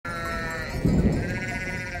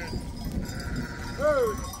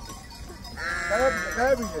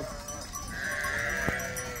Fabulous.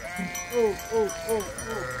 Oh, oh, oh,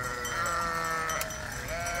 oh.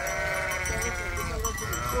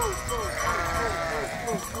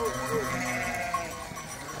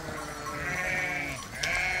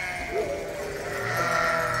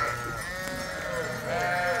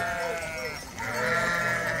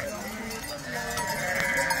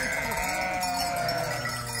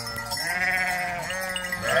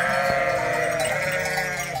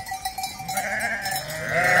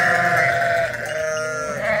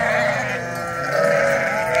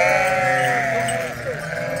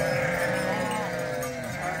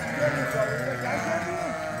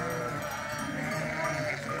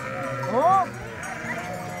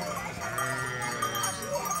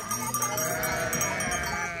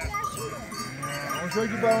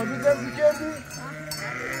 اونجا که برانده دست کردی؟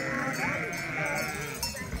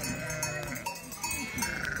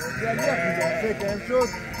 بازی یخ میگم فکرم شد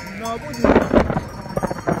نابودی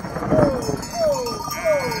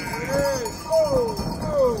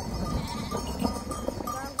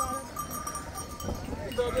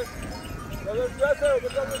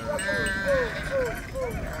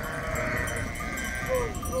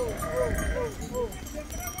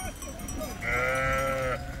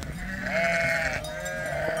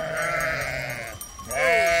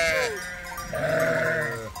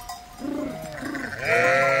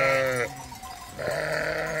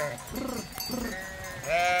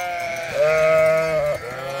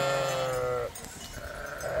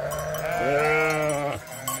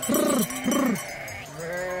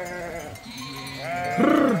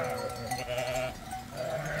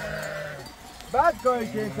بعد کاری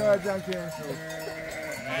که این توجهم که این شد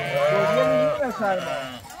بازگه میگیم نه سرما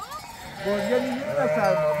بازگه میگیم نه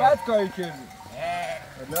سرما بعد کاری کردی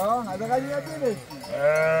الا حداقل یاد نمیشتی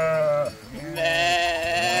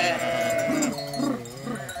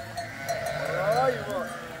آی وای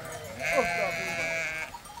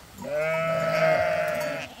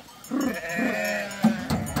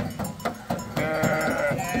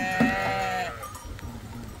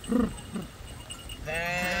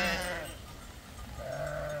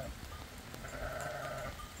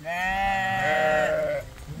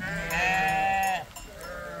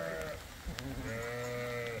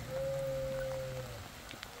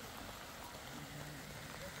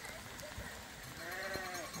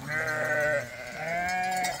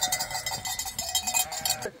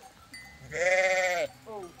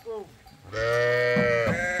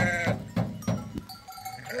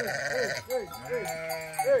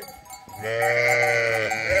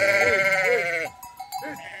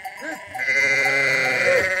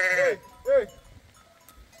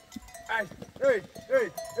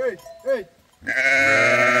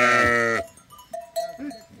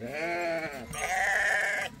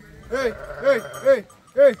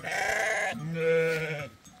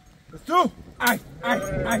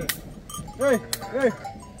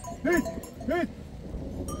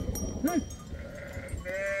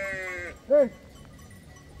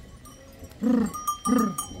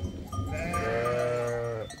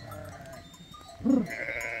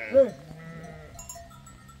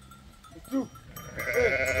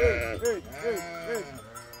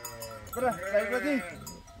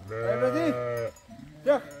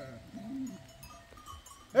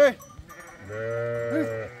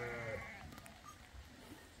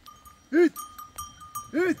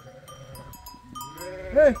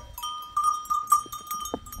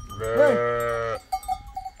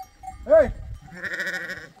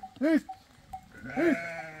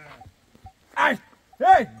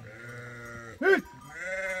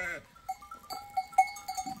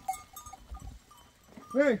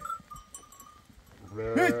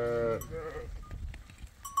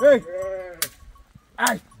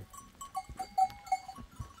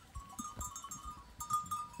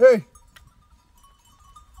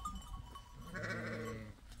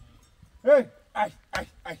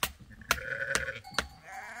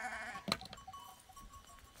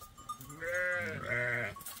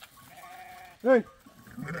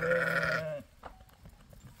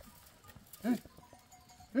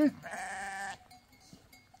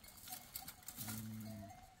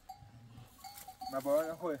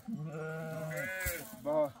بابا خوی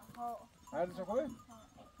بابا هر چه خوی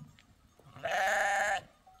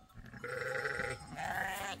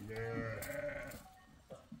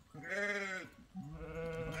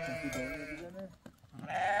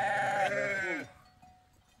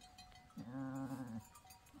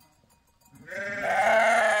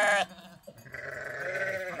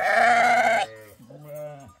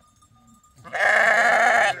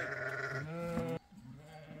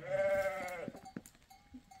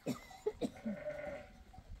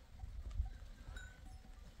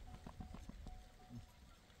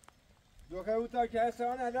بخیر او تا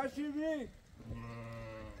کسان الا شیبی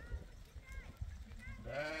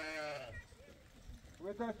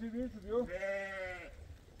و تا شیبی تو بیو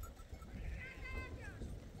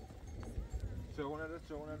چگونه ده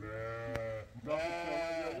چگونه ده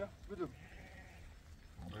بدو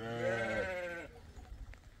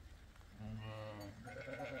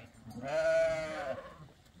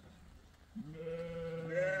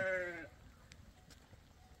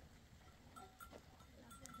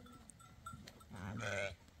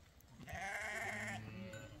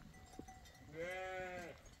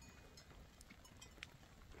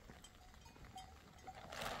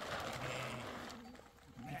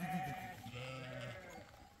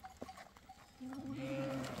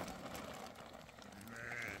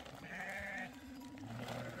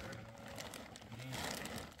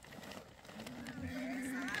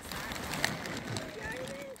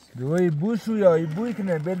دوی بوشو یا ای بوی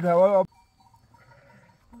کنه بل هوا آب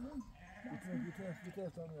بیته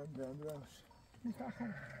تا میان دراش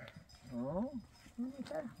میتاخم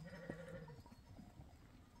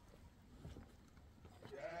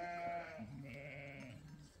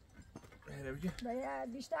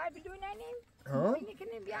باید بیشتر بدوننیم اینی که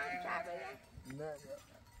نمیام کرده نه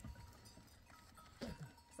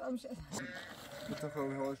سام شد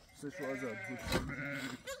متخوی هاش سشو آزاد بود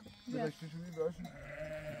بدشتشو میباشن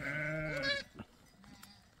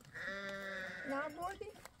نبردی؟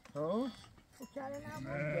 ها؟ بکره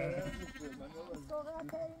نبردی؟ سوقه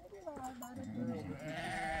پری میدی برای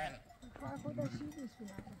کار خودشی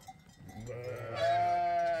بیش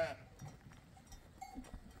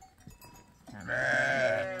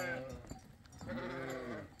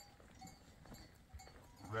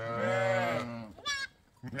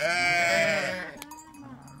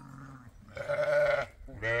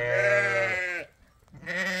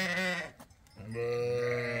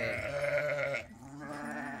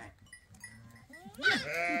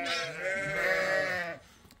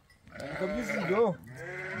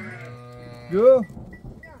Yo.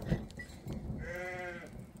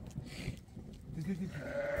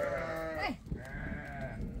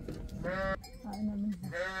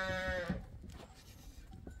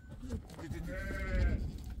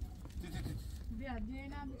 بیا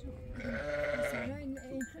دینا بچو مثلا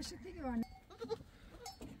این خشت دیگه وانه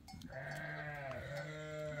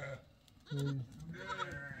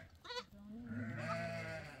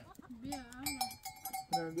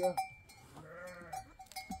بیا بیا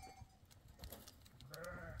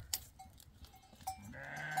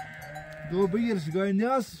دو بگیرش گاهی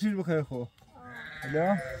نیاز چیز بخیر خو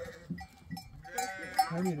حالا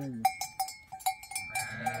همین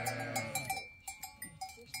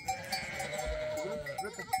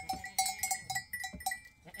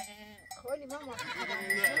خالی ماما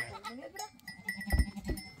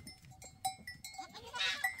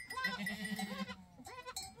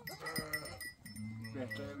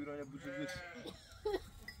بهتره بیرون یه بوسه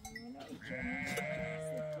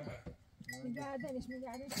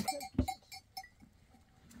میگردنش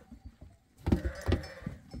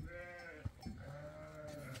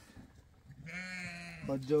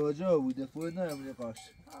خود جا بوده خود نمیده قاش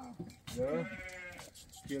یا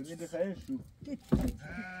کلمی دخیل شو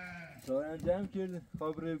سایان جمع کرده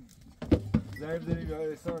خبر زنگ بزنیم یا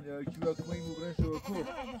احسان یا کی با کمی مبرن شو کو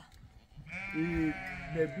این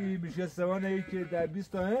نبی میشه سوانه ای که در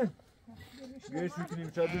 20 تا هن گیش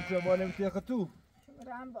میکنیم شاید این شما نمیشه خطو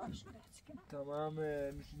رم باش تمام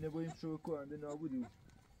میشه نباییم شو کو انده نابودی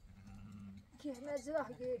که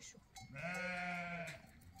نزرح گیشو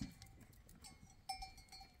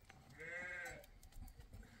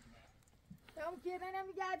تمام کردنم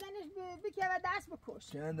گردنش بکه و دست بکش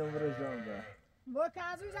چند عمر جان ده با که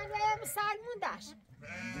از اون زنده سگ موندش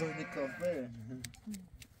دونه کافه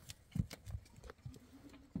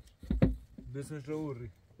بسمش رو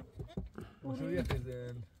اوری شو یه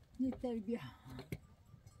خیزن نیتر بیا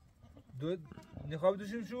دو نخواب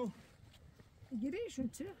دوشیم شو؟ گیریشون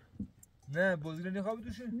چرا؟ نه بازی نخواب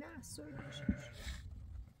دوشیم؟ نه سوی دوشیم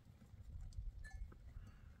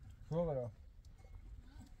فوق را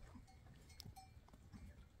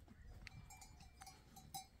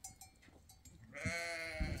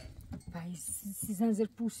پای سیزن زیر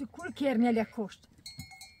پوسی کل کرنیل کشت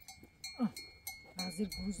زیر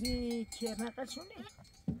گوزی کرنیل قلشونه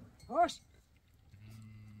هاش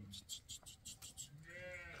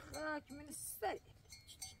خاک من سری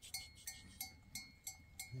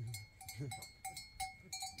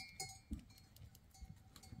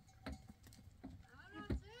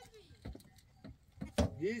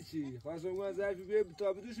هیچی خواستم کنم ظرفی بیه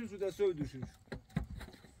تا بدوشیم شو تا صبح دوشیم شو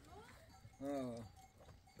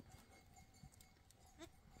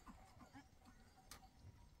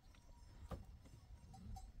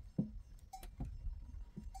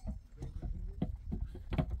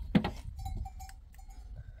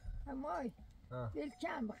امای دل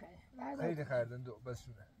کم بخیر خیلی خردن دو بس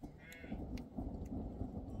شونه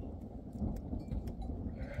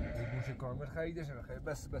یک موش کامل خریده شده خیلی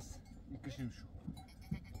بس یکشیم شو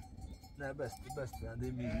نه بس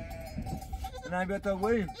بنده میگی نه بیا تا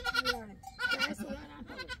بریم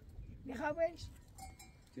میخوا بایش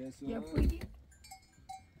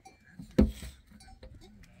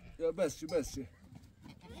یا بس شو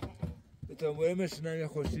به تا بریمش نه یا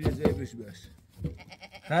خوشی یه جایی بشی باش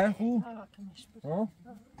خیلی خوب ها؟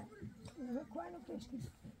 بکنو کشکی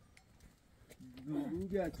دو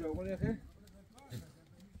بیا چاقل یخه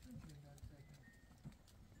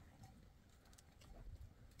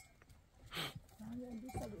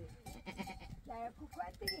Daí com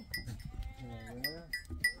quanto aí?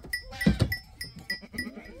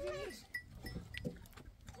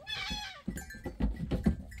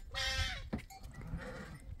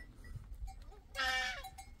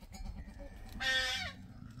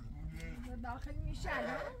 داخل میشن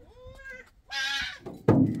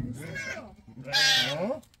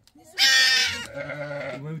ها؟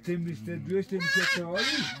 ما میتونیم بیشتر دوشته میشه سوالی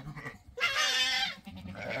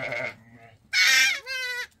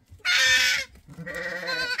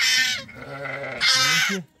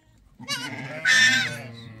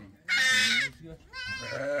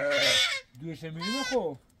دوشه میریم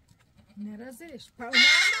خب نرازش پاو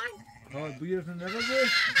ها بگیرفتن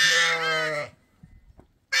نرازش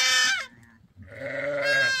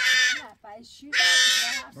نه پای شیرم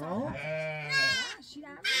ها؟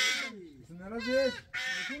 شیرم نرازش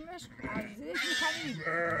بگیمش ارزش میخواییم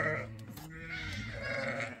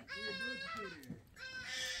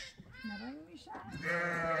نران میشن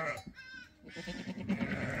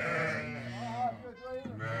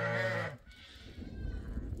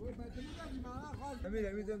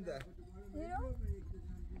میدم ده اینو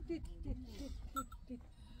تیت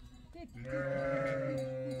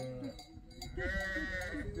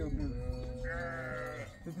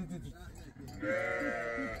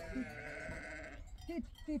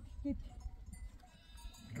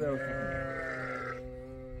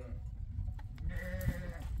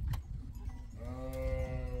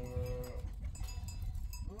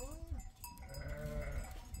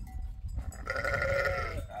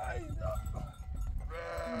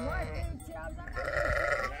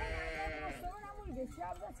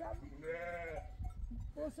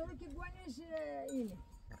بوسونو که گوانش اینه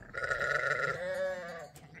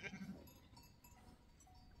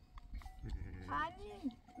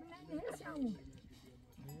آنی من نهست همون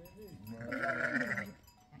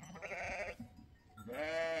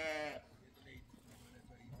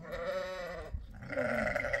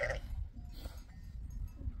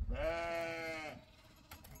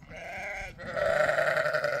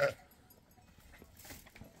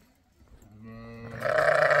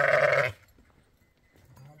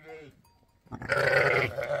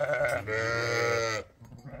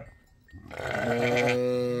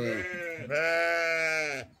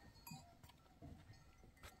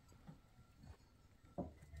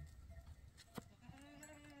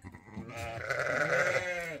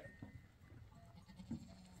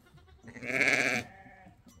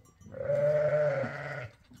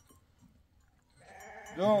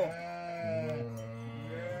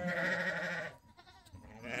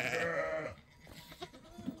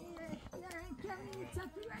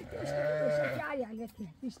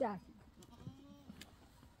بیشتر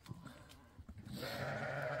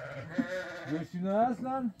گوشتی نه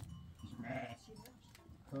اصلا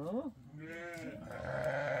ها؟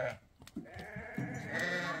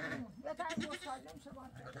 یا تا این مصالم شما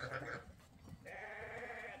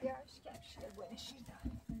یا شکرش که گونه شیر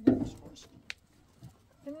دارم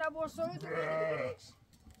این نبورسوی تو بینیش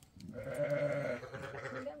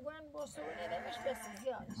میدم گونه بورسوی ندمیش بسی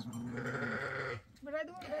زیادش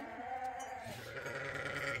بردون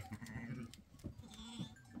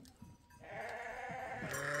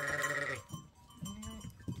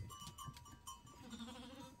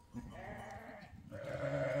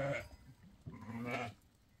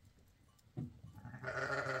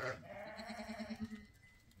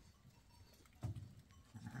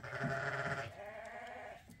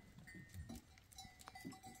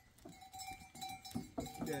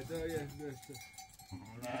دایه داشته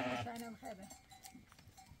شاینم خیلی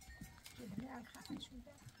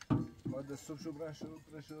ما دستم شو برشو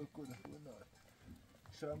کده خود نارد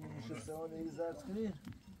شام میشه سوانه ای زرد کنین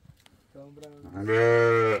تا اون برم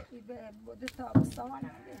ای به بوده تابستان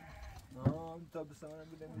هم بید تابستان هم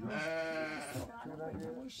بیدم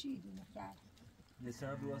چرا شیرینه کرد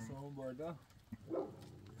نشان رو آسمان بالا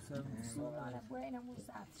سوانه باید نمون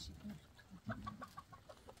ساعت شیرینه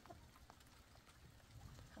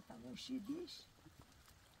خطا موشیدیش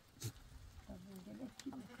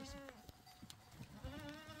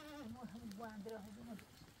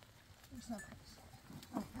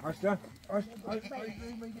Açla. Aç.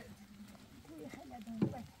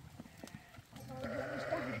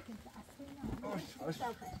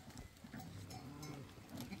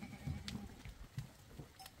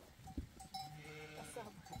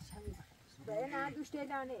 نه دوش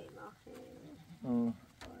دلانه ایم آخه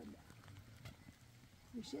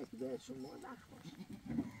میشه که به شما نخوش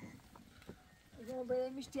اگه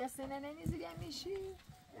باید میشتی از سنه نمیزی هم میشی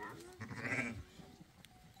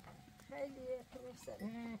خیلی پرسه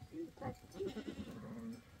نه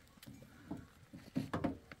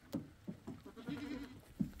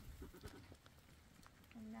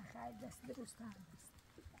خیلی دست درست هم هست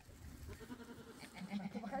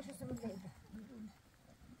تو بخواهش رو سمون لیده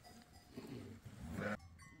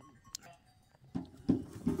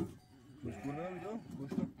Kuşkuna bir de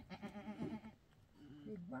kuştu.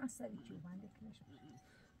 Bir varsa bir çubuğun dikmiş.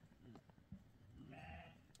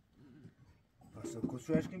 Pasta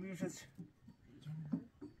kuşu aşkın bir yuşat.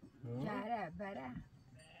 Kara, bara.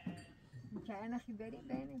 Kara nakhi beri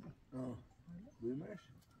beni. Buyurmuş.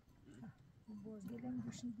 Bu boz gelen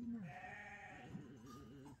düşün dina.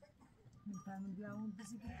 Tamam bir avun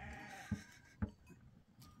bizi bir.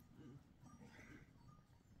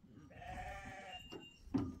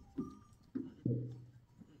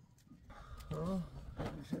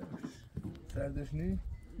 سردشنی؟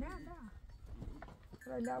 نه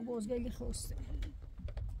ولی بازگلی خواسته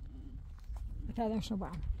تداشو با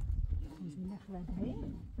هم بازگلی خواهده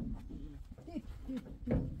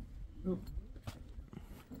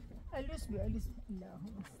الوس بی اللهم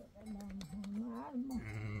صل اللهم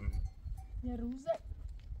یه روزه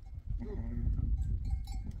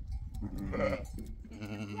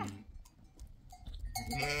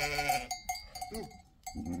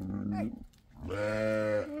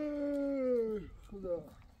خدا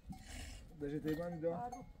داشته من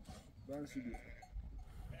دا ben sürüyor.